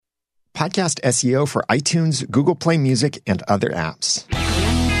podcast SEO for iTunes, Google Play Music, and other apps.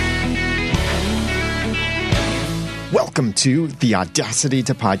 Welcome to The Audacity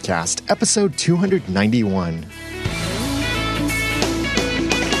to Podcast, episode 291.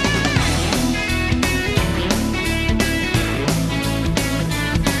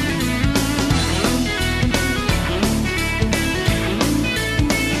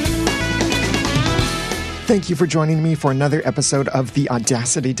 Thank you for joining me for another episode of The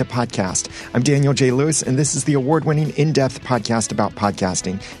Audacity to Podcast. I'm Daniel J. Lewis, and this is the award-winning in-depth podcast about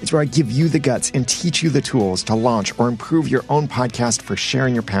podcasting. It's where I give you the guts and teach you the tools to launch or improve your own podcast for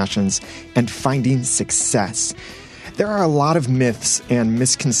sharing your passions and finding success. There are a lot of myths and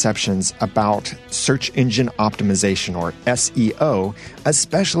misconceptions about search engine optimization, or SEO,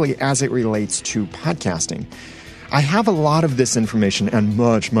 especially as it relates to podcasting. I have a lot of this information and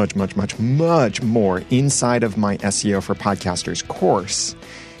much more inside of my SEO for Podcasters course.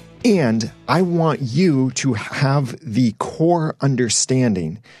 And I want you to have the core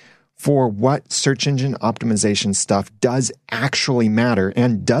understanding for what search engine optimization stuff does actually matter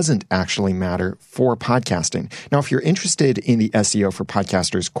and doesn't actually matter for podcasting. Now, if you're interested in the SEO for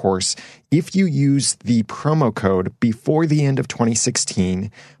Podcasters course, if you use the promo code before the end of 2016,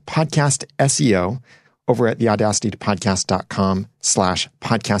 podcast SEO, over at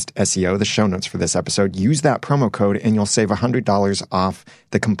theaudacitytopodcast.com/podcast SEO, the show notes for this episode. Use that promo code and you'll save $100 off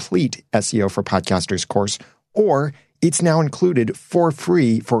the complete SEO for Podcasters course, or it's now included for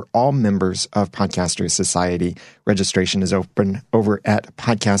free for all members of Podcasters Society. Registration is open over at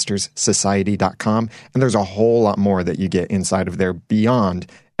podcasterssociety.com, and there's a whole lot more that you get inside of there beyond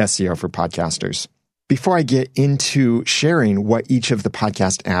SEO for Podcasters. Before I get into sharing what each of the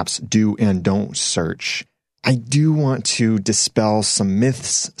podcast apps do and don't search, I do want to dispel some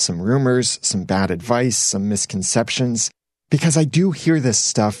myths, some rumors, some bad advice, some misconceptions, because I do hear this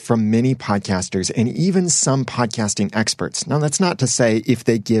stuff from many podcasters and even some podcasting experts. Now, that's not to say if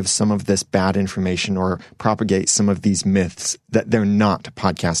they give some of this bad information or propagate some of these myths that they're not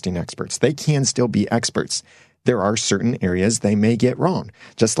podcasting experts. They can still be experts. There are certain areas they may get wrong,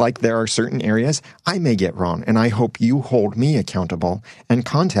 just like there are certain areas I may get wrong. And I hope you hold me accountable and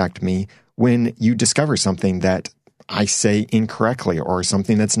contact me when you discover something that I say incorrectly, or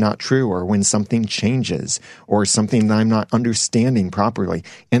something that's not true, or when something changes, or something that I'm not understanding properly.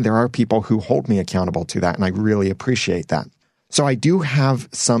 And there are people who hold me accountable to that, and I really appreciate that. So I do have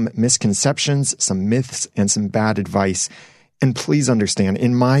some misconceptions, some myths, and some bad advice. And please understand,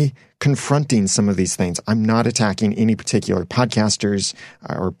 in my confronting some of these things, I'm not attacking any particular podcasters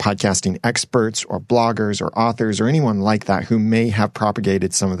or podcasting experts or bloggers or authors or anyone like that who may have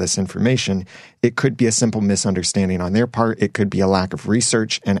propagated some of this information. It could be a simple misunderstanding on their part. It could be a lack of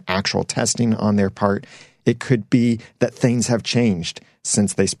research and actual testing on their part. It could be that things have changed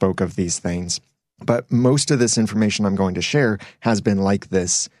since they spoke of these things. But most of this information I'm going to share has been like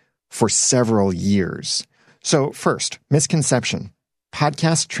this for several years. So first, misconception.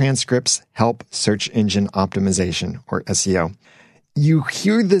 Podcast transcripts help search engine optimization, or SEO. You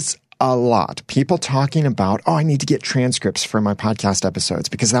hear this a lot. People talking about, I need to get transcripts for my podcast episodes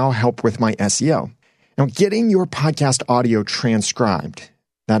because that'll help with my SEO. Now, getting your podcast audio transcribed,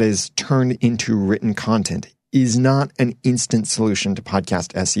 that is, turned into written content, is not an instant solution to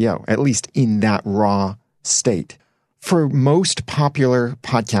podcast SEO, at least in that raw state. For most popular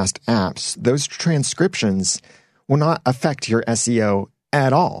podcast apps, those transcriptions will not affect your SEO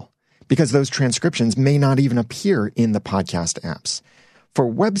at all, because those transcriptions may not even appear in the podcast apps.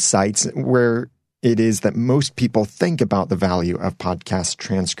 For websites where it is that most people think about the value of podcast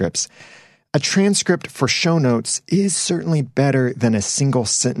transcripts, a transcript for show notes is certainly better than a single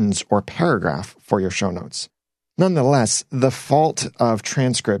sentence or paragraph for your show notes. Nonetheless, the fault of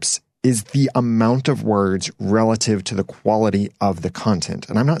transcripts is the amount of words relative to the quality of the content.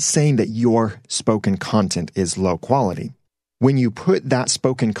 And I'm not saying that your spoken content is low quality. When you put that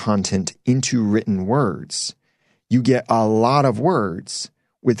spoken content into written words, you get a lot of words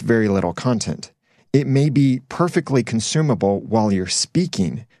with very little content. It may be perfectly consumable while you're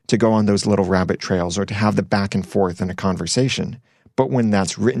speaking to go on those little rabbit trails or to have the back and forth in a conversation. But when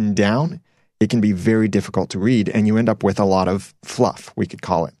that's written down, it can be very difficult to read, and you end up with a lot of fluff, we could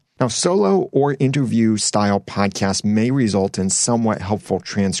call it. Now, solo or interview-style podcasts may result in somewhat helpful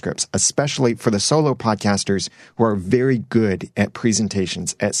transcripts, especially for the solo podcasters who are very good at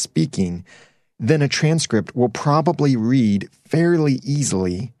presentations, at speaking. Then a transcript will probably read fairly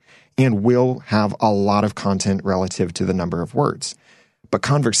easily and will have a lot of content relative to the number of words. But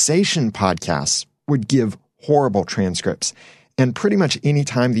conversation podcasts would give horrible transcripts. And pretty much any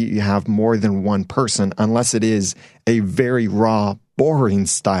time that you have more than one person, unless it is a very raw, boring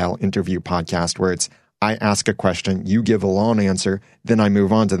style interview podcast where it's I ask a question, you give a long answer, then I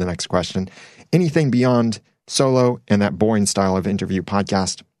move on to the next question. Anything beyond solo and that boring style of interview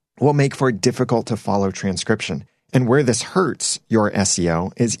podcast will make for a difficult to follow transcription. And where this hurts your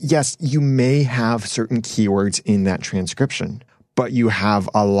SEO is, yes, you may have certain keywords in that transcription, but you have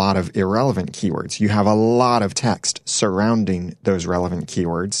a lot of irrelevant keywords. You have a lot of text surrounding those relevant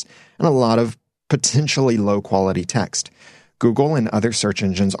keywords and a lot of potentially low quality text. Google and other search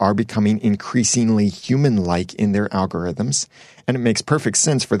engines are becoming increasingly human-like in their algorithms, and it makes perfect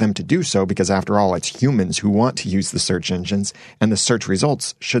sense for them to do so because, after all, it's humans who want to use the search engines, and the search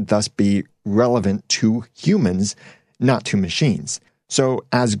results should thus be relevant to humans, not to machines. So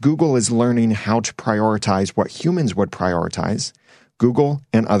as Google is learning how to prioritize what humans would prioritize, Google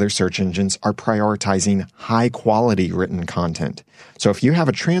and other search engines are prioritizing high-quality written content. So if you have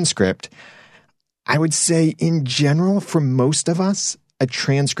a transcript, I would say in general, for most of us, a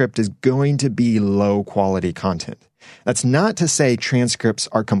transcript is going to be low quality content. That's not to say transcripts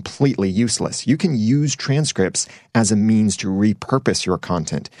are completely useless. You can use transcripts as a means to repurpose your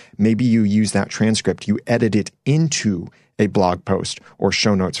content. Maybe you use that transcript, you edit it into a blog post or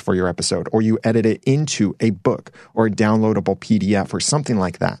show notes for your episode, or you edit it into a book or a downloadable PDF or something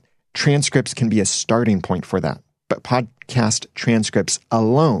like that. Transcripts can be a starting point for that, but podcast transcripts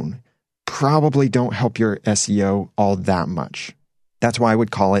alone probably don't help your SEO all that much. That's why I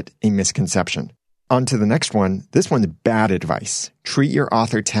would call it a misconception. On to the next one. This one's bad advice. Treat your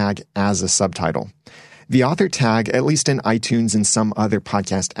author tag as a subtitle. The author tag, at least in iTunes and some other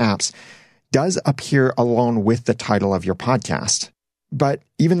podcast apps, does appear along with the title of your podcast. But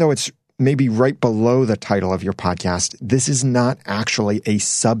even though it's maybe right below the title of your podcast, this is not actually a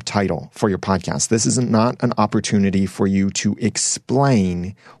subtitle for your podcast. This is not an opportunity for you to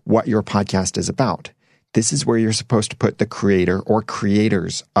explain what your podcast is about. This is where you're supposed to put the creator or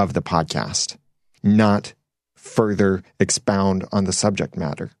creators of the podcast, not further expound on the subject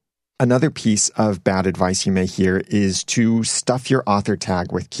matter. Another piece of bad advice you may hear is to stuff your author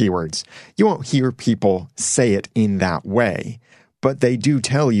tag with keywords. You won't hear people say it in that way, but they do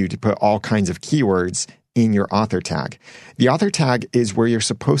tell you to put all kinds of keywords in your author tag. The author tag is where you're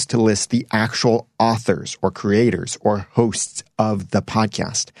supposed to list the actual authors or creators or hosts of the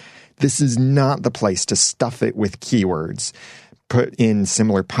podcast. This is not the place to stuff it with keywords. Put in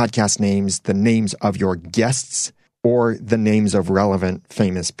similar podcast names, the names of your guests, or the names of relevant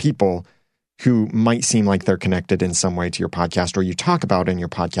famous people who might seem like they're connected in some way to your podcast or you talk about in your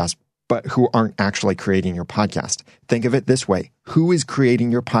podcast, but who aren't actually creating your podcast. Think of it this way. Who is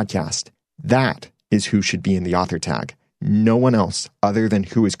creating your podcast? That is who should be in the author tag. No one else other than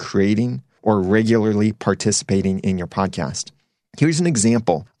who is creating or regularly participating in your podcast. Here's an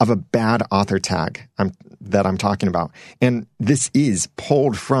example of a bad author tag that I'm talking about. And this is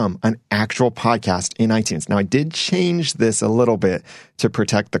pulled from an actual podcast in iTunes. Now, I did change this a little bit to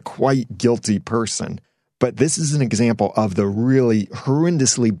protect the quite guilty person, but this is an example of the really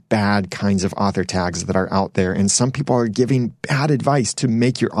horrendously bad kinds of author tags that are out there. And some people are giving bad advice to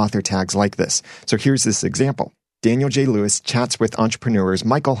make your author tags like this. So here's this example. Daniel J. Lewis chats with entrepreneurs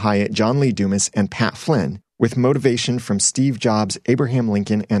Michael Hyatt, John Lee Dumas, and Pat Flynn with motivation from Steve Jobs, Abraham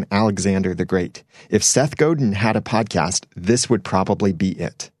Lincoln, and Alexander the Great. If Seth Godin had a podcast, this would probably be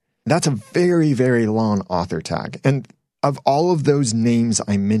it. That's a very, very long author tag. And of all of those names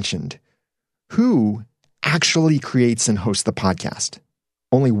I mentioned, who actually creates and hosts the podcast?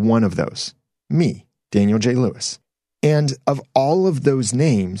 Only one of those. Me, Daniel J. Lewis. And of all of those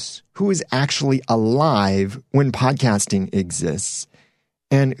names, who is actually alive when podcasting exists?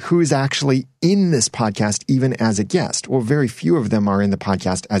 And who is actually in this podcast even as a guest? Well, very few of them are in the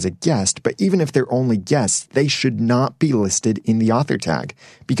podcast as a guest, but even if they're only guests, they should not be listed in the author tag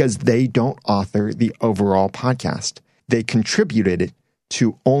because they don't author the overall podcast. They contributed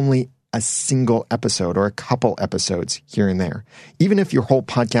to only a single episode or a couple episodes here and there. Even if your whole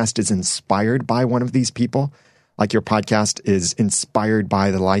podcast is inspired by one of these people, like your podcast is inspired by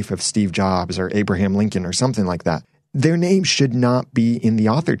the life of Steve Jobs or Abraham Lincoln or something like that, their name should not be in the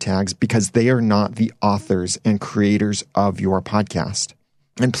author tags because they are not the authors and creators of your podcast.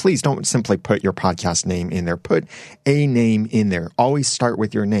 And please don't simply put your podcast name in there. Put a name in there. Always start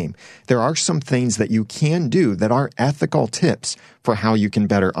with your name. There are some things that you can do that are ethical tips for how you can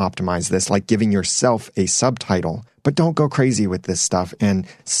better optimize this, like giving yourself a subtitle. But don't go crazy with this stuff and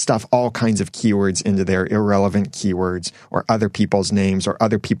stuff all kinds of keywords into there, irrelevant keywords or other people's names or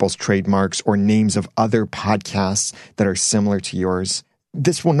other people's trademarks or names of other podcasts that are similar to yours.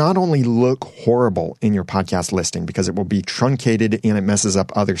 This will not only look horrible in your podcast listing because it will be truncated and it messes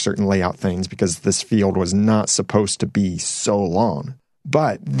up other certain layout things because this field was not supposed to be so long,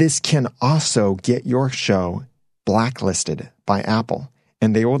 but this can also get your show blacklisted by Apple,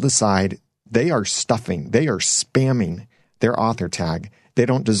 and they will decide they are spamming their author tag. They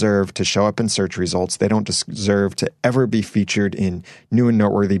don't deserve to show up in search results. They don't deserve to ever be featured in New and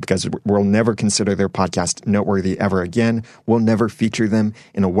Noteworthy because we'll never consider their podcast noteworthy ever again. We'll never feature them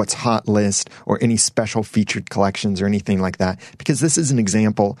in a What's Hot list or any special featured collections or anything like that because this is an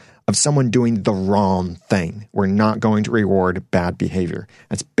example of someone doing the wrong thing. We're not going to reward bad behavior.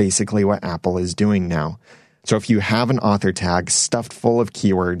 That's basically what Apple is doing now. So if you have an author tag stuffed full of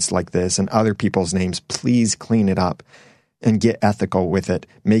keywords like this and other people's names, please clean it up and get ethical with it.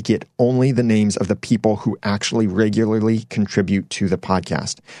 Make it only the names of the people who actually regularly contribute to the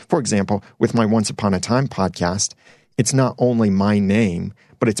podcast. For example, with my Once Upon a Time podcast, it's not only my name,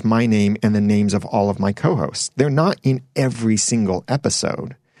 but it's my name and the names of all of my co-hosts. They're not in every single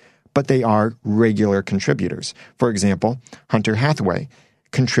episode, but they are regular contributors. For example, Hunter Hathaway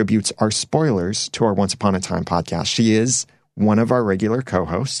contributes our spoilers to our Once Upon a Time podcast. She is one of our regular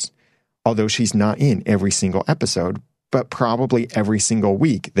co-hosts, although she's not in every single episode. But probably every single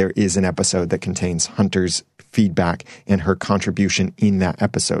week, there is an episode that contains Hunter's feedback and her contribution in that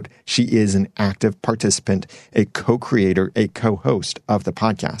episode. She is an active participant, a co-creator, a co-host of the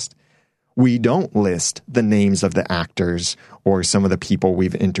podcast. We don't list the names of the actors or some of the people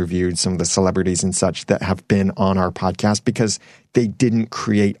we've interviewed, some of the celebrities and such that have been on our podcast because they didn't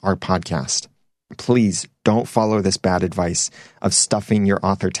create our podcast. Please don't follow this bad advice of stuffing your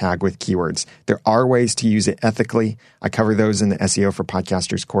author tag with keywords. There are ways to use it ethically. I cover those in the SEO for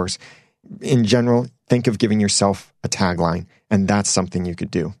Podcasters course. In general, think of giving yourself a tagline, and that's something you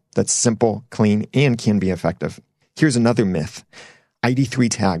could do. That's simple, clean, and can be effective. Here's another myth. ID3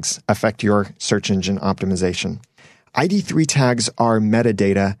 tags affect your search engine optimization. ID3 tags are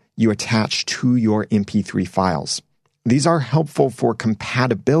metadata you attach to your MP3 files. These are helpful for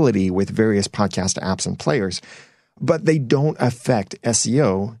compatibility with various podcast apps and players, but they don't affect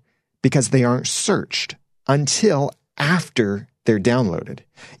SEO because they aren't searched until after they're downloaded.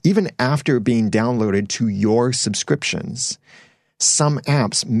 Even after being downloaded to your subscriptions, some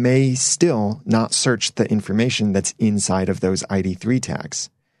apps may still not search the information that's inside of those ID3 tags.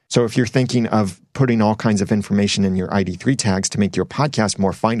 So if you're thinking of putting all kinds of information in your ID3 tags to make your podcast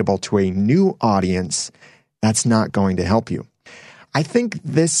more findable to a new audience, that's not going to help you. I think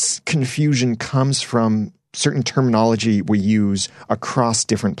this confusion comes from certain terminology we use across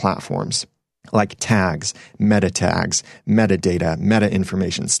different platforms, like tags, meta tags, metadata, meta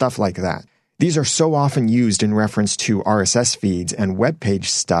information, stuff like that. These are so often used in reference to RSS feeds and web page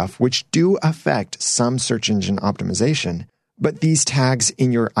stuff, which do affect some search engine optimization. But these tags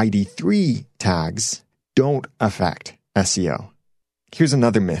in your ID3 tags don't affect SEO. Here's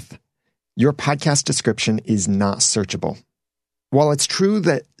another myth. Your podcast description is not searchable. While it's true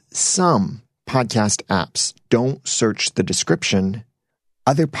that some podcast apps don't search the description,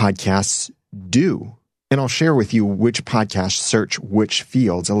 other podcasts do. And I'll share with you which podcasts search which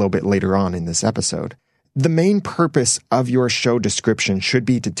fields a little bit later on in this episode. The main purpose of your show description should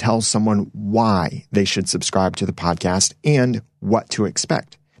be to tell someone why they should subscribe to the podcast and what to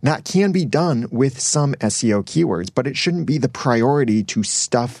expect. That can be done with some SEO keywords, but it shouldn't be the priority to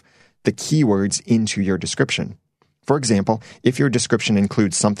stuff the keywords into your description. For example, if your description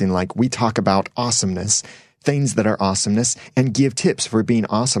includes something like, we talk about awesomeness, things that are awesomeness, and give tips for being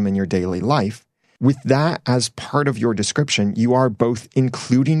awesome in your daily life, with that as part of your description, you are both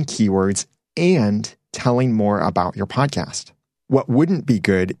including keywords and telling more about your podcast. What wouldn't be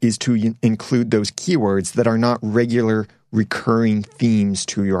good is to include those keywords that are not regular, recurring themes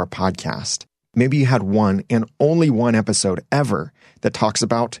to your podcast. Maybe you had one and only one episode ever that talks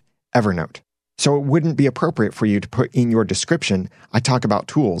about Evernote. So it wouldn't be appropriate for you to put in your description, I talk about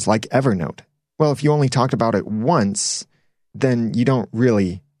tools like Evernote. Well, if you only talked about it once, then you don't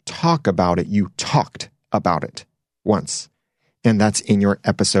really talk about it. You talked about it once. And that's in your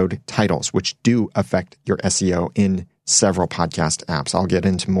episode titles, which do affect your SEO in several podcast apps. I'll get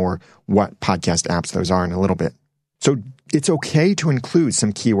into more what podcast apps those are in a little bit. So it's okay to include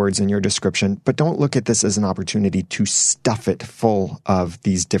some keywords in your description, but don't look at this as an opportunity to stuff it full of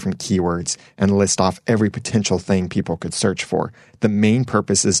these different keywords and list off every potential thing people could search for. The main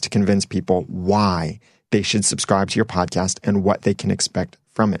purpose is to convince people why they should subscribe to your podcast and what they can expect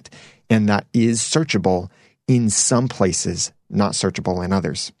from it. And that is searchable in some places, not searchable in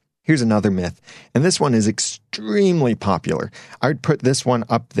others. Here's another myth, and this one is extremely popular. I would put this one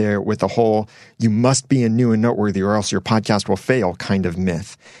up there with the whole you must be a new and noteworthy or else your podcast will fail kind of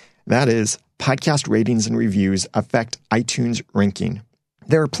myth. That is, podcast ratings and reviews affect iTunes ranking.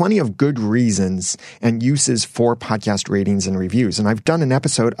 There are plenty of good reasons and uses for podcast ratings and reviews, and I've done an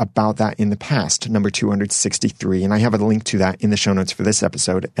episode about that in the past, number 263, and I have a link to that in the show notes for this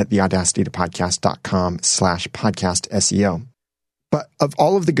episode at theaudacitytopodcast.com/podcast SEO. But of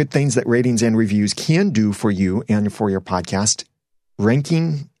all of the good things that ratings and reviews can do for you and for your podcast,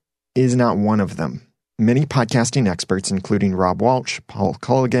 ranking is not one of them. Many podcasting experts, including Rob Walsh, Paul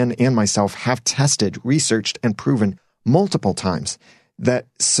Culligan, and myself, have tested, researched, and proven multiple times that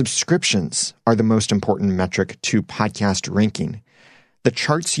subscriptions are the most important metric to podcast ranking. The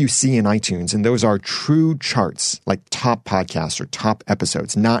charts you see in iTunes, and those are true charts, like top podcasts or top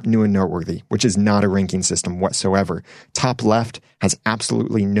episodes, not new and noteworthy, which is not a ranking system whatsoever. Top left has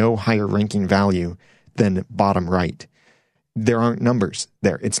absolutely no higher ranking value than bottom right. There aren't numbers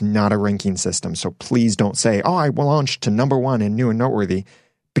there. It's not a ranking system. So please don't say, oh, I will launch to number one in new and noteworthy,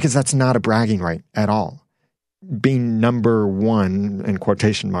 because that's not a bragging right at all. Being number one, and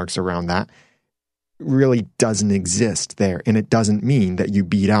quotation marks around that, really doesn't exist there. And it doesn't mean that you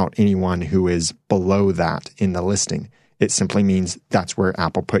beat out anyone who is below that in the listing. It simply means that's where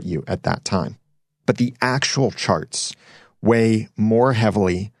Apple put you at that time. But the actual charts weigh more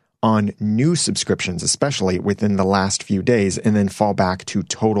heavily on new subscriptions, especially within the last few days, and then fall back to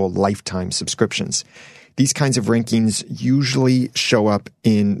total lifetime subscriptions. These kinds of rankings usually show up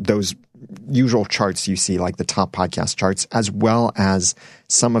in those usual charts you see, like the top podcast charts, as well as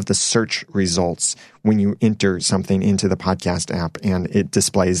some of the search results when you enter something into the podcast app and it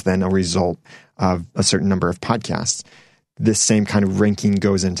displays then a result of a certain number of podcasts. This same kind of ranking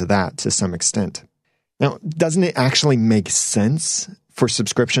goes into that to some extent. Now, doesn't it actually make sense for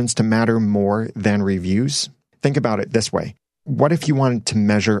subscriptions to matter more than reviews? Think about it this way. What if you wanted to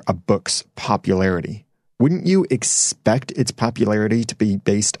measure a book's popularity? Wouldn't you expect its popularity to be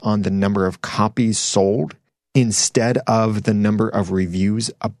based on the number of copies sold instead of the number of reviews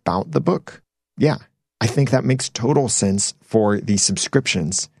about the book? Yeah, I think that makes total sense for the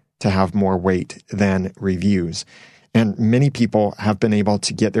subscriptions to have more weight than reviews. And many people have been able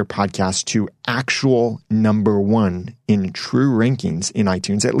to get their podcast to actual number one in true rankings in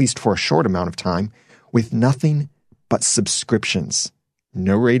iTunes, at least for a short amount of time, with nothing but subscriptions.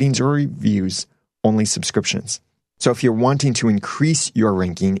 No ratings or reviews, only subscriptions. So if you're wanting to increase your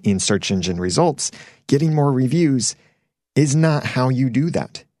ranking in search engine results, getting more reviews is not how you do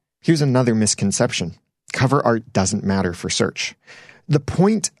that. Here's another misconception. Cover art doesn't matter for search. The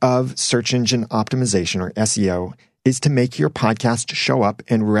point of search engine optimization, or SEO, is to make your podcast show up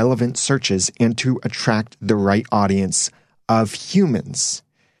in relevant searches and to attract the right audience of humans.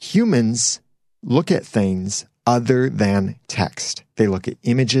 Humans look at things other than text. They look at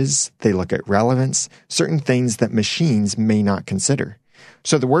images, they look at relevance, certain things that machines may not consider.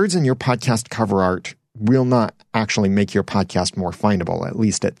 So the words in your podcast cover art will not actually make your podcast more findable, at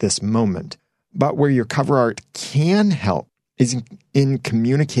least at this moment. But where your cover art can help is in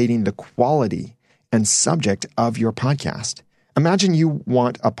communicating the quality and subject of your podcast. Imagine you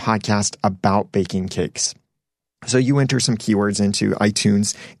want a podcast about baking cakes. So you enter some keywords into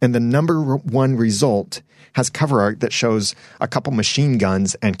iTunes, and the number one result has cover art that shows a couple machine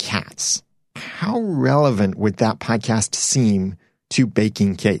guns and cats. How relevant would that podcast seem to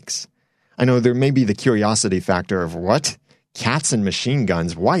baking cakes? I know there may be the curiosity factor of what? Cats and machine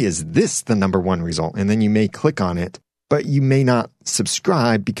guns? Why is this the number one result? And then you may click on it, but you may not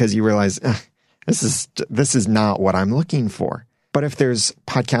subscribe because you realize, this is not what I'm looking for. But if there's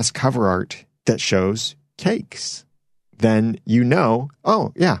podcast cover art that shows cakes, then you know,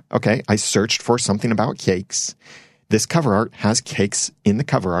 oh yeah, okay, I searched for something about cakes. This cover art has cakes in the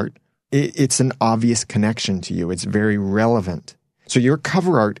cover art. It's an obvious connection to you. It's very relevant. So your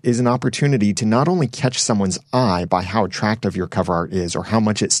cover art is an opportunity to not only catch someone's eye by how attractive your cover art is or how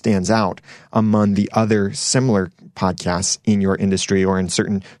much it stands out among the other similar podcasts in your industry or in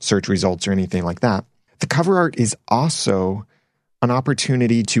certain search results or anything like that. The cover art is also an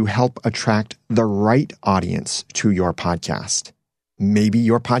opportunity to help attract the right audience to your podcast. Maybe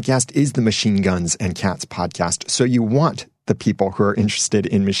your podcast is the Machine Guns and Cats podcast, so you want the people who are interested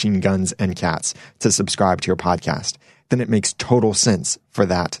in machine guns and cats to subscribe to your podcast. Then it makes total sense for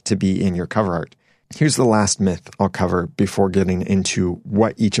that to be in your cover art. Here's the last myth I'll cover before getting into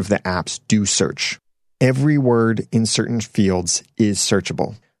what each of the apps do search. Every word in certain fields is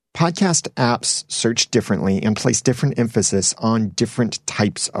searchable. Podcast apps search differently and place different emphasis on different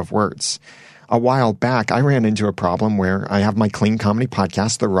types of words. A while back, I ran into a problem where I have my clean comedy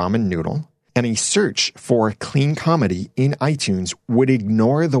podcast, The Ramen Noodle, and a search for clean comedy in iTunes would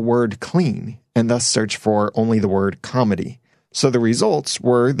ignore the word clean and thus search for only the word comedy. So the results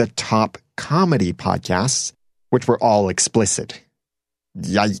were the top comedy podcasts, which were all explicit.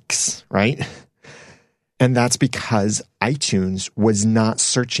 Yikes, right? And that's because iTunes was not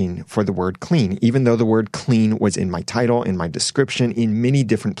searching for the word clean, even though the word clean was in my title, in my description, in many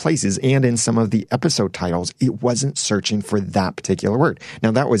different places, and in some of the episode titles. It wasn't searching for that particular word.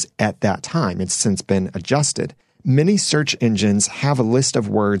 Now, that was at that time. It's since been adjusted. Many search engines have a list of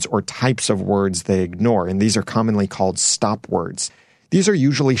words or types of words they ignore, and these are commonly called stop words. These are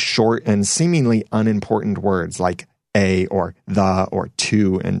usually short and seemingly unimportant words like a or the or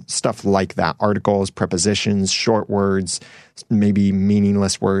to and stuff like that. Articles, prepositions, short words, maybe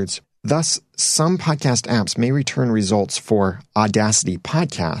meaningless words. Thus, some podcast apps may return results for Audacity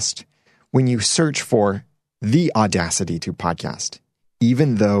Podcast when you search for the Audacity to Podcast,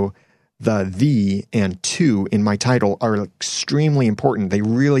 even though the and to in my title are extremely important. They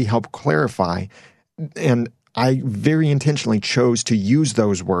really help clarify, and I very intentionally chose to use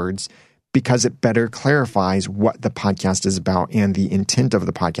those words because it better clarifies what the podcast is about and the intent of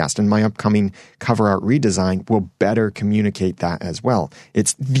the podcast. And my upcoming cover art redesign will better communicate that as well.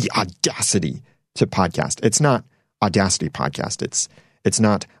 It's the Audacity to Podcast. It's not Audacity Podcast. It's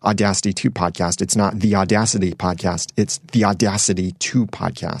not Audacity to Podcast. It's not the Audacity Podcast. It's the Audacity to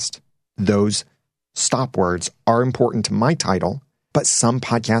Podcast. Those stop words are important to my title, but some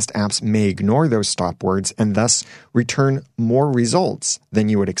podcast apps may ignore those stop words and thus return more results than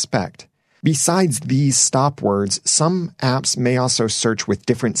you would expect. Besides these stop words, some apps may also search with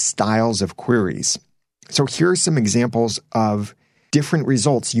different styles of queries. So here are some examples of different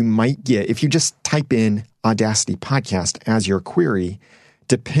results you might get if you just type in Audacity Podcast as your query.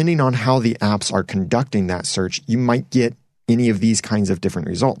 Depending on how the apps are conducting that search, you might get any of these kinds of different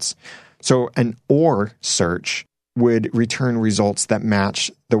results. So an or search would return results that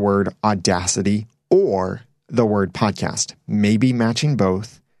match the word Audacity or the word podcast, maybe matching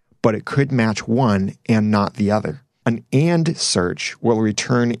both, but it could match one and not the other. An and search will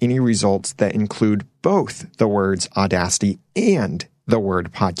return any results that include both the words Audacity and the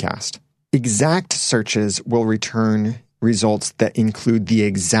word podcast. Exact searches will return results that include the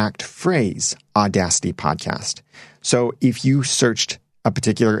exact phrase Audacity Podcast. So if you searched a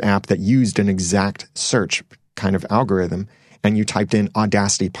particular app that used an exact search kind of algorithm and you typed in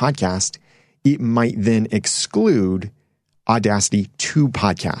Audacity Podcast, it might then exclude Audacity to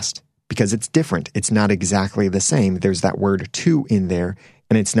Podcast because it's different. It's not exactly the same. There's that word to in there,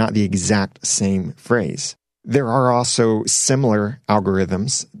 and it's not the exact same phrase. There are also similar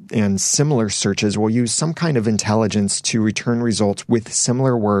algorithms and similar searches will use some kind of intelligence to return results with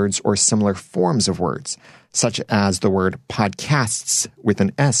similar words or similar forms of words, such as the word podcasts with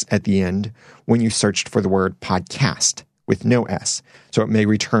an S at the end when you searched for the word podcast with no S. So it may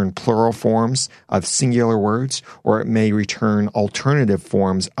return plural forms of singular words, or it may return alternative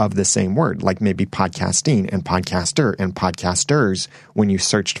forms of the same word, like maybe podcasting and podcaster and podcasters when you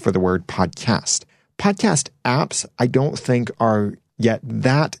searched for the word podcast. Podcast apps, I don't think, are yet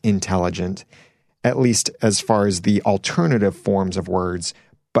that intelligent, at least as far as the alternative forms of words,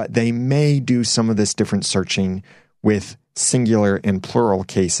 but they may do some of this different searching with singular and plural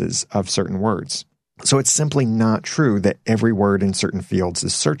cases of certain words. So it's simply not true that every word in certain fields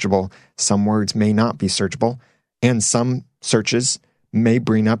is searchable. Some words may not be searchable, and some searches may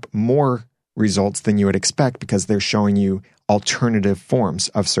bring up more results than you would expect because they're showing you alternative forms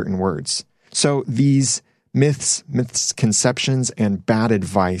of certain words. So these myths, misconceptions, and bad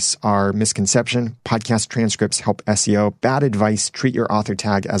advice are misconception, podcast transcripts help SEO, bad advice, treat your author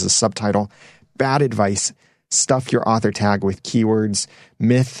tag as a subtitle, bad advice, stuff your author tag with keywords,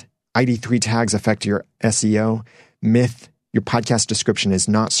 myth, ID3 tags affect your SEO, myth, your podcast description is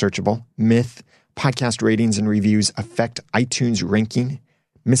not searchable, myth, podcast ratings and reviews affect iTunes ranking,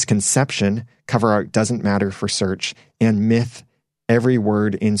 misconception, cover art doesn't matter for search, and myth, every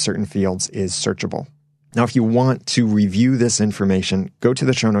word in certain fields is searchable. Now, if you want to review this information, go to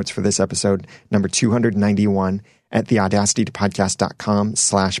the show notes for this episode, number 291, at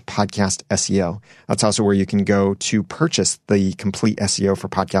theaudacitytopodcast.com/podcast SEO. That's also where you can go to purchase the complete SEO for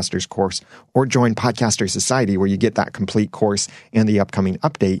Podcasters course or join Podcaster Society, where you get that complete course and the upcoming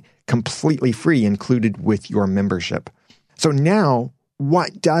update completely free included with your membership. So now,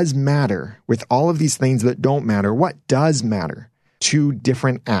 what does matter with all of these things that don't matter? What does matter to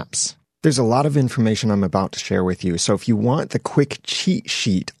different apps? There's a lot of information I'm about to share with you. So if you want the quick cheat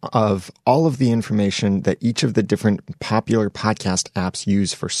sheet of all of the information that each of the different popular podcast apps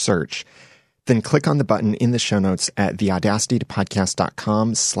use for search, then click on the button in the show notes at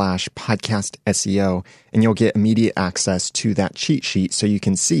theaudacitytopodcast.com/podcast SEO, and you'll get immediate access to that cheat sheet so you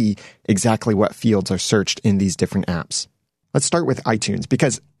can see exactly what fields are searched in these different apps. Let's start with iTunes,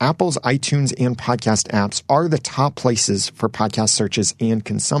 because Apple's iTunes and podcast apps are the top places for podcast searches and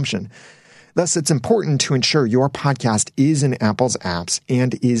consumption. Thus, it's important to ensure your podcast is in Apple's apps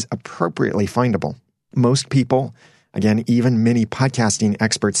and is appropriately findable. Most people, again, even many podcasting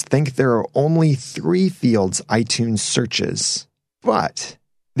experts, think there are only 3 fields iTunes searches, but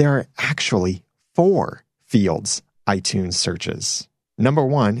there are actually 4 fields iTunes searches. Number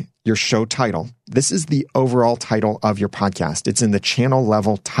 1, your show title. This is the overall title of your podcast. It's in the channel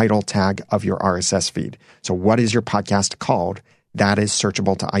level title tag of your RSS feed. So what is your podcast called? That is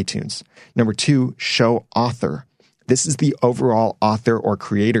searchable to iTunes. Number 2, show author. This is the overall author or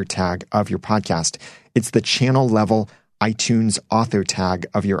creator tag of your podcast. It's the channel level iTunes author tag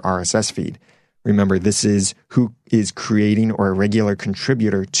of your RSS feed. Remember, this is who is creating or a regular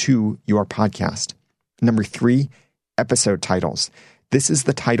contributor to your podcast. Number 3, episode titles. This is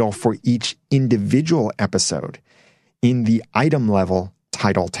the title for each individual episode in the item level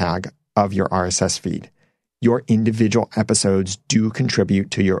title tag of your RSS feed. Your individual episodes do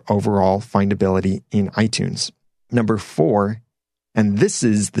contribute to your overall findability in iTunes. Number 4, and this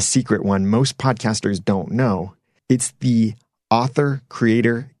is the secret one most podcasters don't know, it's the author,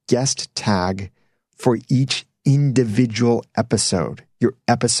 creator, guest tag for each individual episode, your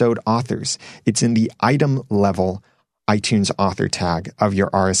episode authors. It's in the item level iTunes author tag of your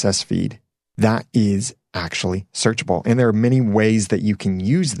RSS feed. That is actually searchable. And there are many ways that you can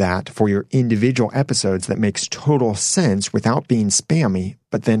use that for your individual episodes that makes total sense without being spammy,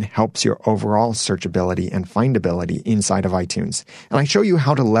 but then helps your overall searchability and findability inside of iTunes. And I show you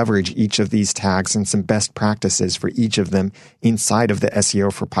how to leverage each of these tags and some best practices for each of them inside of the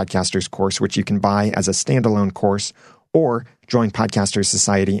SEO for Podcasters course, which you can buy as a standalone course or join Podcasters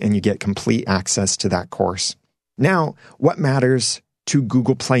Society and you get complete access to that course. Now, what matters to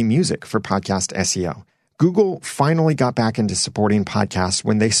Google Play Music for podcast SEO? Google finally got back into supporting podcasts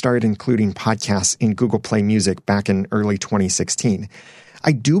when they started including podcasts in Google Play Music back in early 2016.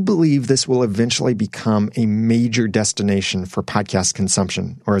 I do believe this will eventually become a major destination for podcast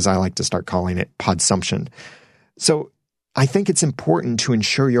consumption, or as I like to start calling it, podsumption. So I think it's important to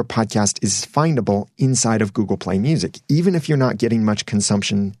ensure your podcast is findable inside of Google Play Music, even if you're not getting much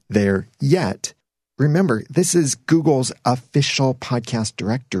consumption there yet. Remember, this is Google's official podcast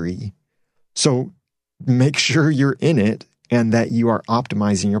directory. So make sure you're in it and that you are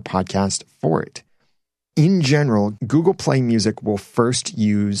optimizing your podcast for it. In general, Google Play Music will first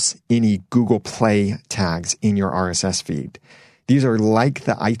use any Google Play tags in your RSS feed. These are like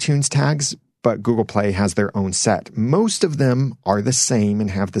the iTunes tags, but Google Play has their own set. Most of them are the same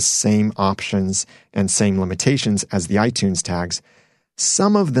and have the same options and same limitations as the iTunes tags.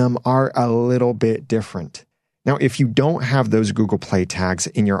 Some of them are a little bit different. Now, if you don't have those Google Play tags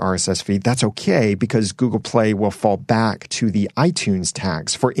in your RSS feed, that's okay because Google Play will fall back to the iTunes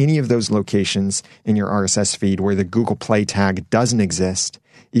tags. For any of those locations in your RSS feed where the Google Play tag doesn't exist,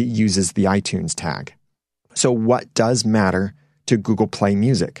 it uses the iTunes tag. So what does matter to Google Play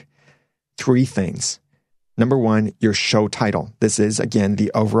Music? 3 things. Number 1, your show title. This is, again,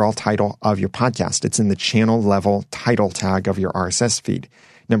 the overall title of your podcast. It's in the channel level title tag of your RSS feed.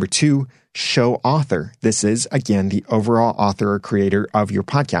 Number 2, show author. This is, again, the overall author or creator of your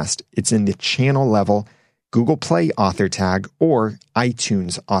podcast. It's in the channel level Google Play author tag or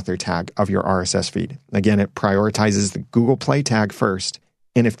iTunes author tag of your RSS feed. Again, it prioritizes the Google Play tag first.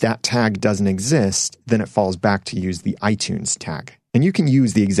 And if that tag doesn't exist, then it falls back to use the iTunes tag. And you can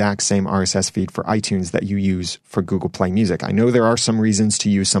use the exact same RSS feed for iTunes that you use for Google Play Music. I know there are some reasons to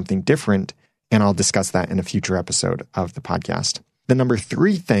use something different, and I'll discuss that in a future episode of the podcast. The number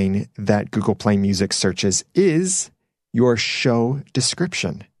 3 thing that Google Play Music searches is your show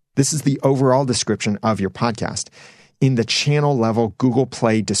description. This is the overall description of your podcast. In the channel level Google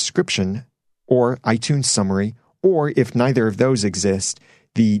Play description or iTunes summary, or if neither of those exist,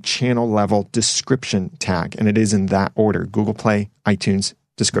 the channel level description tag, and it is in that order: Google Play, iTunes,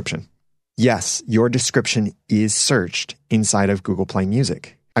 description. Yes, your description is searched inside of Google Play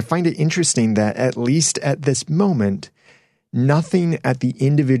Music. I find it interesting that at least at this moment, nothing at the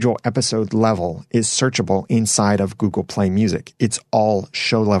individual episode level is searchable inside of Google Play Music. It's all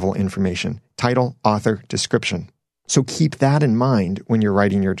show level information: title, author, description. So keep that in mind when you're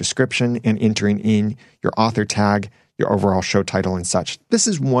writing your description and entering in your author tag, your overall show title and such. This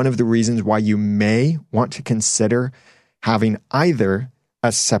is one of the reasons why you may want to consider having either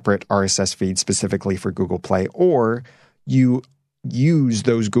a separate RSS feed specifically for Google Play, or you use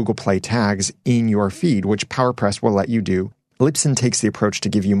those Google Play tags in your feed, which PowerPress will let you do. Libsyn takes the approach to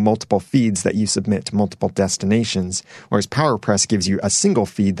give you multiple feeds that you submit to multiple destinations, whereas PowerPress gives you a single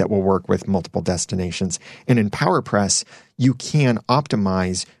feed that will work with multiple destinations. And in PowerPress, you can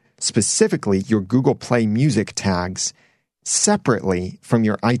optimize specifically your Google Play Music tags separately from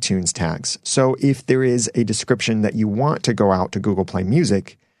your iTunes tags. So if there is a description that you want to go out to Google Play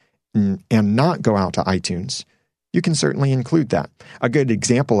Music and not go out to iTunes, you can certainly include that. A good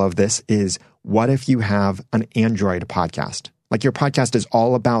example of this is, what if you have an Android podcast? Like your podcast is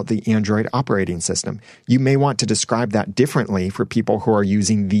all about the Android operating system. You may want to describe that differently for people who are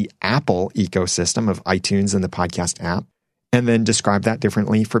using the Apple ecosystem of iTunes and the podcast app, and then describe that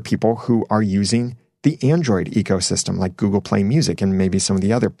differently for people who are using the Android ecosystem, like Google Play Music and maybe some of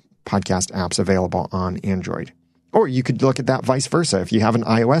the other podcast apps available on Android. Or you could look at that vice versa. If you have an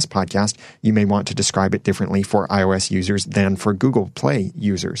iOS podcast, you may want to describe it differently for iOS users than for Google Play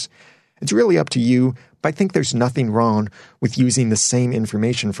users. It's really up to you, but I think there's nothing wrong with using the same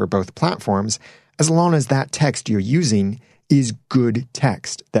information for both platforms, as long as that text you're using is good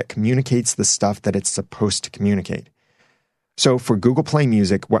text that communicates the stuff that it's supposed to communicate. So for Google Play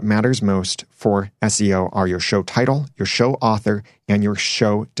Music, what matters most for SEO are your show title, your show author, and your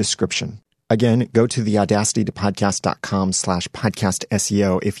show description. Again, go to theaudacitytopodcast.com/podcast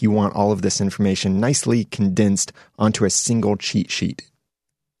SEO if you want all of this information nicely condensed onto a single cheat sheet.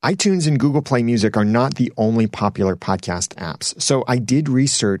 iTunes and Google Play Music are not the only popular podcast apps. So I did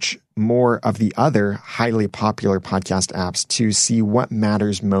research more of the other highly popular podcast apps to see what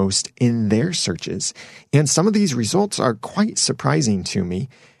matters most in their searches. And some of these results are quite surprising to me.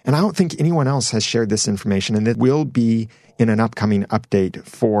 And I don't think anyone else has shared this information, and it will be in an upcoming update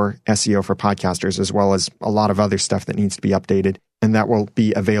for SEO for podcasters, as well as a lot of other stuff that needs to be updated. And that will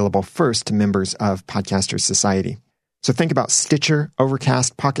be available first to members of Podcasters Society. So think about Stitcher,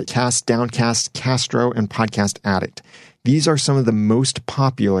 Overcast, Pocket Cast, Downcast, Castro, and Podcast Addict. These are some of the most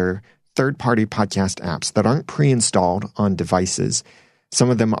popular third-party podcast apps that aren't pre-installed on devices. Some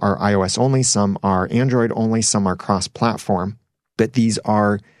of them are iOS only, some are Android only, some are cross-platform. But these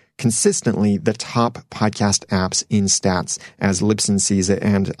are consistently the top podcast apps in stats, as Libsyn sees it,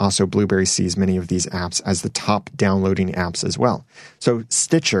 and also Blueberry sees many of these apps as the top downloading apps as well. So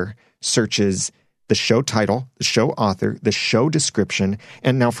Stitcher searches the show title, the show author, the show description,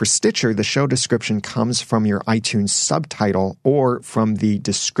 and now for Stitcher, the show description comes from your iTunes subtitle or from the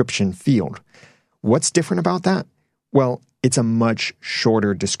description field. What's different about that? Well, it's a much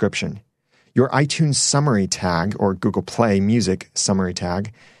shorter description. Your iTunes summary tag or Google Play Music summary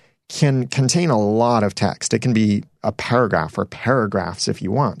tag can contain a lot of text. It can be a paragraph or paragraphs if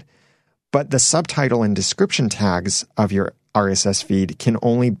you want. But the subtitle and description tags of your RSS feed can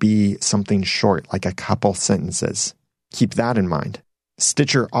only be something short, like a couple sentences. Keep that in mind.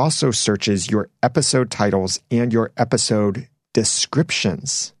 Stitcher also searches your episode titles and your episode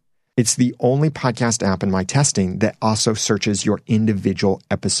descriptions. It's the only podcast app in my testing that also searches your individual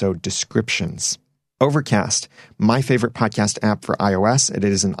episode descriptions. Overcast, my favorite podcast app for iOS. It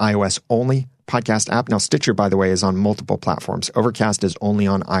is an iOS-only podcast app. Now, Stitcher, by the way, is on multiple platforms. Overcast is only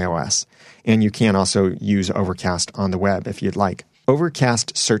on iOS. And you can also use Overcast on the web if you'd like.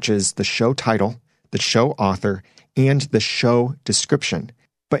 Overcast searches the show title, the show author, and the show description.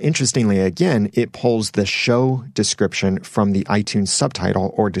 But interestingly, again, it pulls the show description from the iTunes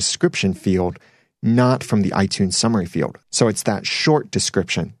subtitle or description field, not from the iTunes summary field. So it's that short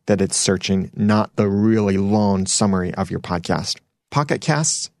description that it's searching, not the really long summary of your podcast. Pocket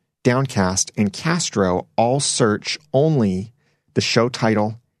Casts, Downcast, and Castro all search only the show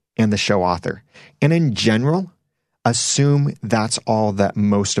title and the show author. And in general, assume that's all that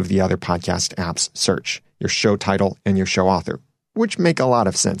most of the other podcast apps search, your show title and your show author, which make a lot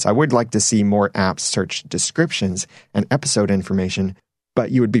of sense. I would like to see more apps search descriptions and episode information,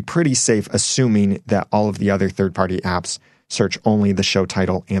 but you would be pretty safe assuming that all of the other third-party apps search only the show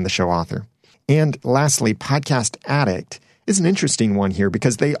title and the show author. And lastly, Podcast Addict is an interesting one here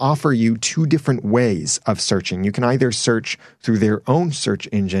because they offer you two different ways of searching. You can either search through their own search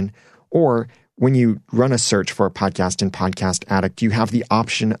engine, or when you run a search for a podcast in Podcast Addict, you have the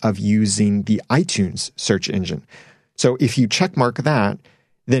option of using the iTunes search engine. So if you checkmark that,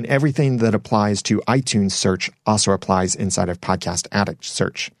 then everything that applies to iTunes search also applies inside of Podcast Addict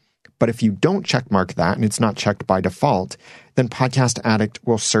search. But if you don't checkmark that, and it's not checked by default, then Podcast Addict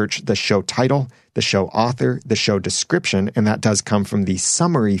will search the show title, the show author, the show description, and that does come from the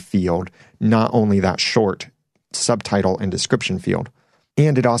summary field, not only that short subtitle and description field.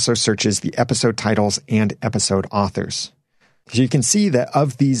 And it also searches the episode titles and episode authors. So you can see that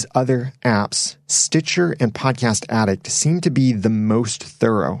of these other apps, Stitcher and Podcast Addict seem to be the most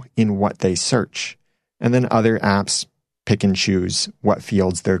thorough in what they search. And then other apps pick and choose what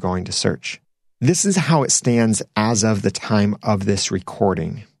fields they're going to search. This is how it stands as of the time of this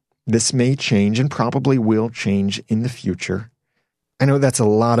recording. This may change and probably will change in the future. I know that's a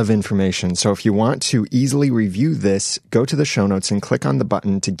lot of information, so if you want to easily review this, go to the show notes and click on the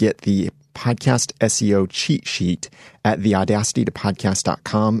button to get the podcast SEO cheat sheet at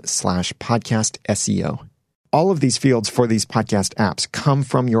theaudacitytopodcast.com/podcast SEO. All of these fields for these podcast apps come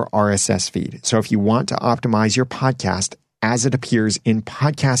from your RSS feed. So if you want to optimize your podcast as it appears in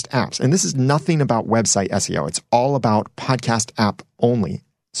podcast apps, and this is nothing about website SEO, it's all about podcast app only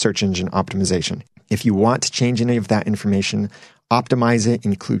search engine optimization. If you want to change any of that information, optimize it,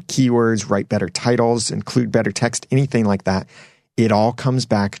 include keywords, write better titles, include better text, anything like that, it all comes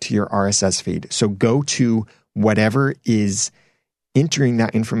back to your RSS feed. So go to whatever is entering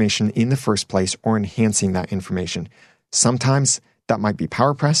that information in the first place or enhancing that information. Sometimes that might be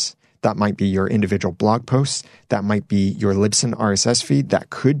PowerPress, that might be your individual blog posts, that might be your Libsyn RSS feed,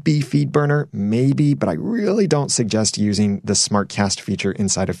 that could be FeedBurner, maybe, but I really don't suggest using the SmartCast feature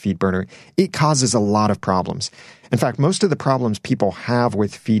inside of FeedBurner. It causes a lot of problems. In fact, most of the problems people have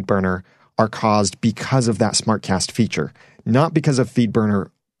with FeedBurner are caused because of that SmartCast feature, not because of FeedBurner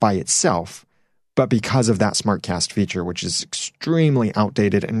by itself, but because of that SmartCast feature, which is extremely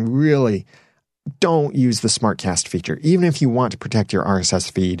outdated, and really don't use the SmartCast feature. Even if you want to protect your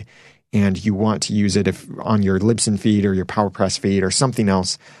RSS feed and you want to use it on your Libsyn feed or your PowerPress feed or something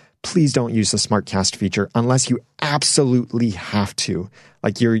else, please don't use the SmartCast feature unless you absolutely have to.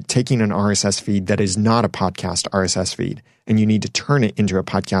 Like you're taking an RSS feed that is not a podcast RSS feed and you need to turn it into a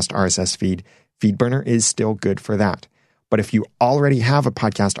podcast RSS feed. FeedBurner is still good for that. But if you already have a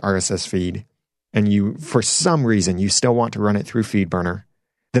podcast RSS feed and you, for some reason, you still want to run it through FeedBurner,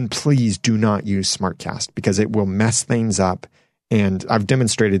 then please do not use SmartCast because it will mess things up. And I've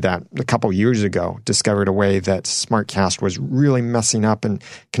demonstrated that a couple years ago, discovered a way that SmartCast was really messing up and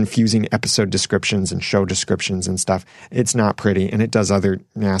confusing episode descriptions and show descriptions and stuff. It's not pretty, and it does other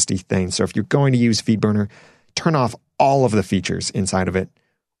nasty things. So if you're going to use FeedBurner, turn off all of the features inside of it,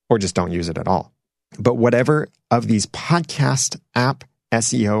 or just don't use it at all. But whatever of these podcast app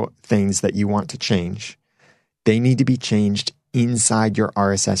SEO things that you want to change, they need to be changed inside your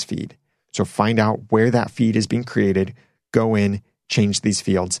RSS feed. So find out where that feed is being created, go in, change these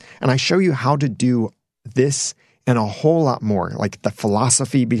fields. And I show you how to do this and a whole lot more, like the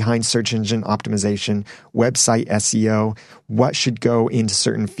philosophy behind search engine optimization, website SEO, what should go into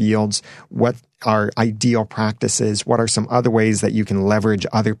certain fields, what are ideal practices, what are some other ways that you can leverage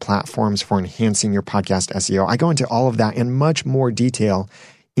other platforms for enhancing your podcast SEO. I go into all of that in much more detail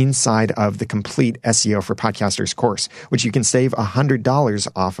inside of the complete SEO for Podcasters course, which you can save $100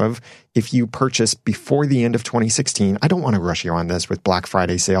 off of if you purchase before the end of 2016. I don't want to rush you on this with Black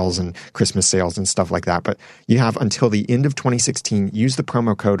Friday sales and Christmas sales and stuff like that, but you have until the end of 2016. Use the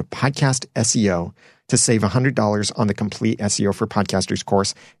promo code Podcast SEO to save $100 on the complete SEO for Podcasters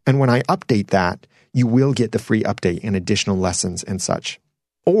course. And when I update that, you will get the free update and additional lessons and such.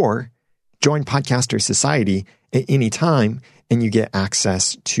 Or join Podcaster Society at any time and you get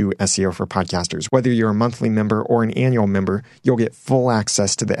access to SEO for Podcasters. Whether you're a monthly member or an annual member, you'll get full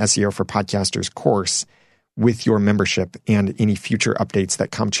access to the SEO for Podcasters course with your membership, and any future updates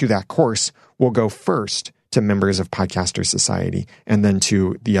that come to that course will go first to members of Podcaster Society and then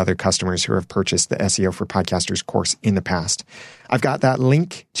to the other customers who have purchased the SEO for Podcasters course in the past. I've got that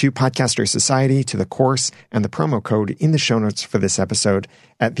link to Podcaster Society, to the course, and the promo code in the show notes for this episode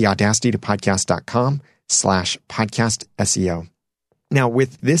at theaudacitytopodcast.com/podcast SEO. Now,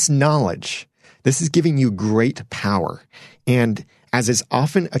 with this knowledge, this is giving you great power. And as is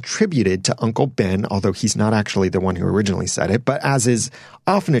often attributed to Uncle Ben, although he's not actually the one who originally said it, but as is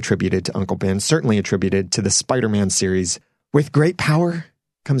often attributed to Uncle Ben, certainly attributed to the Spider-Man series, with great power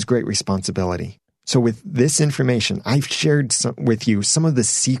comes great responsibility. So with this information, I've shared with you some of the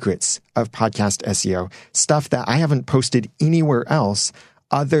secrets of podcast SEO, stuff that I haven't posted anywhere else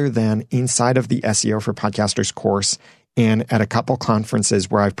other than inside of the SEO for Podcasters course and at a couple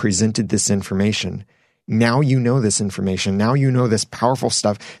conferences where I've presented this information. Now you know this information. Now you know this powerful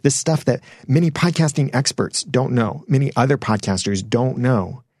stuff, this stuff that many podcasting experts don't know, many other podcasters don't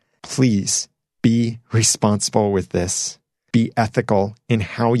know. Please be responsible with this. Be ethical in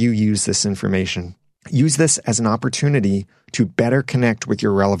how you use this information. Use this as an opportunity to better connect with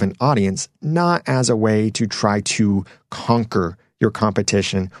your relevant audience, not as a way to try to conquer your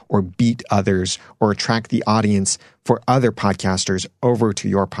competition or beat others or attract the audience for other podcasters over to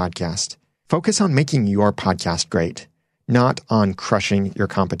your podcast. Focus on making your podcast great, not on crushing your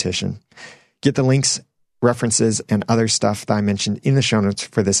competition. Get the links, references, and other stuff that I mentioned in the show notes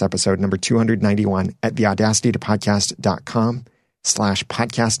for this episode, number 291, at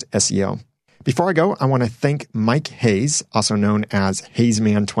theaudacitytopodcast.com/podcast SEO. Before I go, I want to thank Mike Hayes, also known as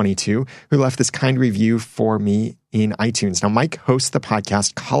HayesMan22, who left this kind review for me in iTunes. Now, Mike hosts the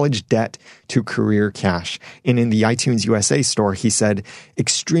podcast College Debt to Career Cash. And in the iTunes USA store, he said,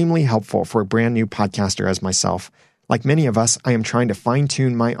 extremely helpful for a brand new podcaster as myself. Like many of us, I am trying to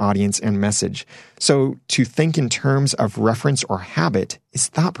fine-tune my audience and message. So to think in terms of reference or habit is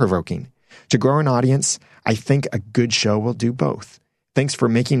thought-provoking. To grow an audience, I think a good show will do both. Thanks for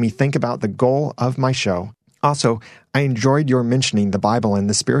making me think about the goal of my show. Also, I enjoyed your mentioning the Bible and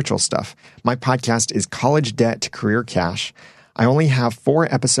the spiritual stuff. My podcast is College Debt to Career Cash. I only have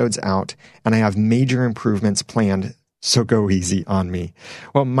 4 episodes out, and I have major improvements planned, so go easy on me.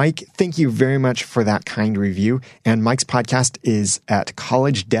 Well, Mike, thank you very much for that kind review. And Mike's podcast is at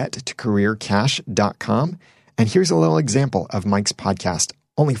collegedebttocareercash.com. And here's a little example of Mike's podcast.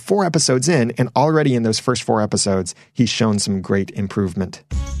 Only 4 episodes in, and already in those first 4 episodes, he's shown some great improvement.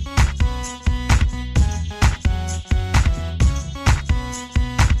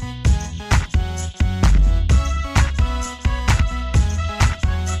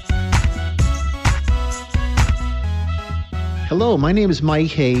 Hello, my name is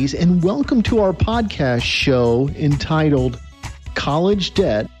Mike Hayes, and welcome to our podcast show entitled College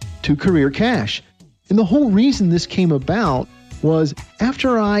Debt to Career Cash. And the whole reason this came about was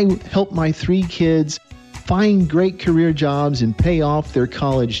after I helped my 3 kids find great career jobs and pay off their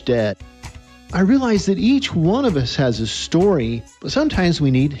college debt, I realized that each one of us has a story, but sometimes we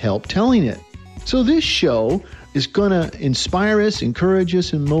need help telling it. So this show is going to inspire us, encourage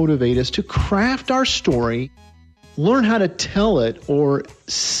us, and motivate us to craft our story, learn how to tell it or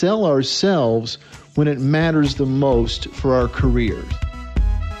sell ourselves when it matters the most for our careers.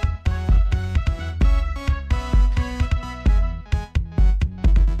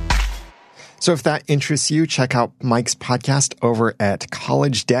 So if that interests you, check out Mike's podcast over at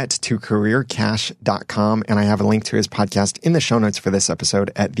collegedebttocareercash.com. And I have a link to his podcast in the show notes for this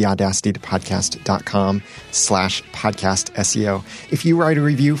episode at theaudacitytopodcast.com/podcast SEO. If you write a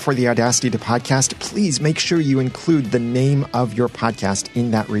review for the Audacity to Podcast, please make sure you include the name of your podcast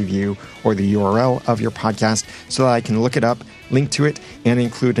in that review or the URL of your podcast so that I can look it up, link to it, and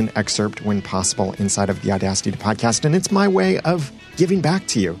include an excerpt when possible inside of the Audacity to Podcast. And it's my way of giving back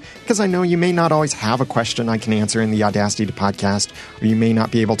to you, because I know you may not always have a question I can answer in the Audacity to Podcast, or you may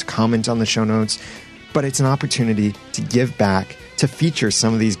not be able to comment on the show notes, but it's an opportunity to give back, to feature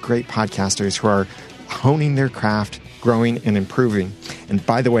some of these great podcasters who are honing their craft, growing and improving. And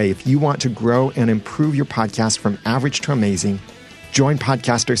by the way, if you want to grow and improve your podcast from average to amazing, join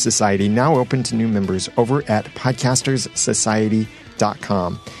Podcaster Society, now open to new members, over at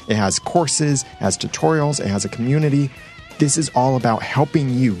podcasterssociety.com. It has courses, it has tutorials, it has a community. This is all about helping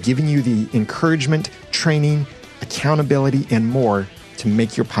you, giving you the encouragement, training, accountability, and more to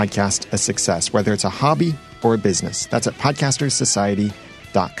make your podcast a success, whether it's a hobby or a business. That's at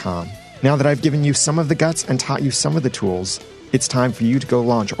podcasterssociety.com. Now that I've given you some of the guts and taught you some of the tools, it's time for you to go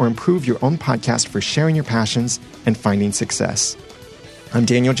launch or improve your own podcast for sharing your passions and finding success. I'm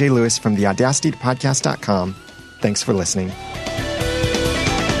Daniel J. Lewis from theaudacitytopodcast.com. Thanks for listening.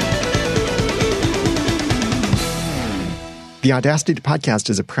 The Audacity to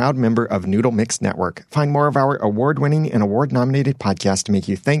Podcast is a proud member of Noodle Mix Network. Find more of our award-winning and award-nominated podcasts to make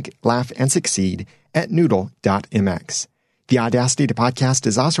you think, laugh, and succeed at noodle.mx. The Audacity to Podcast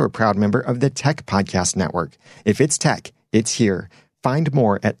is also a proud member of the Tech Podcast Network. If it's tech, it's here. Find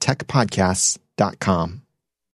more at techpodcasts.com.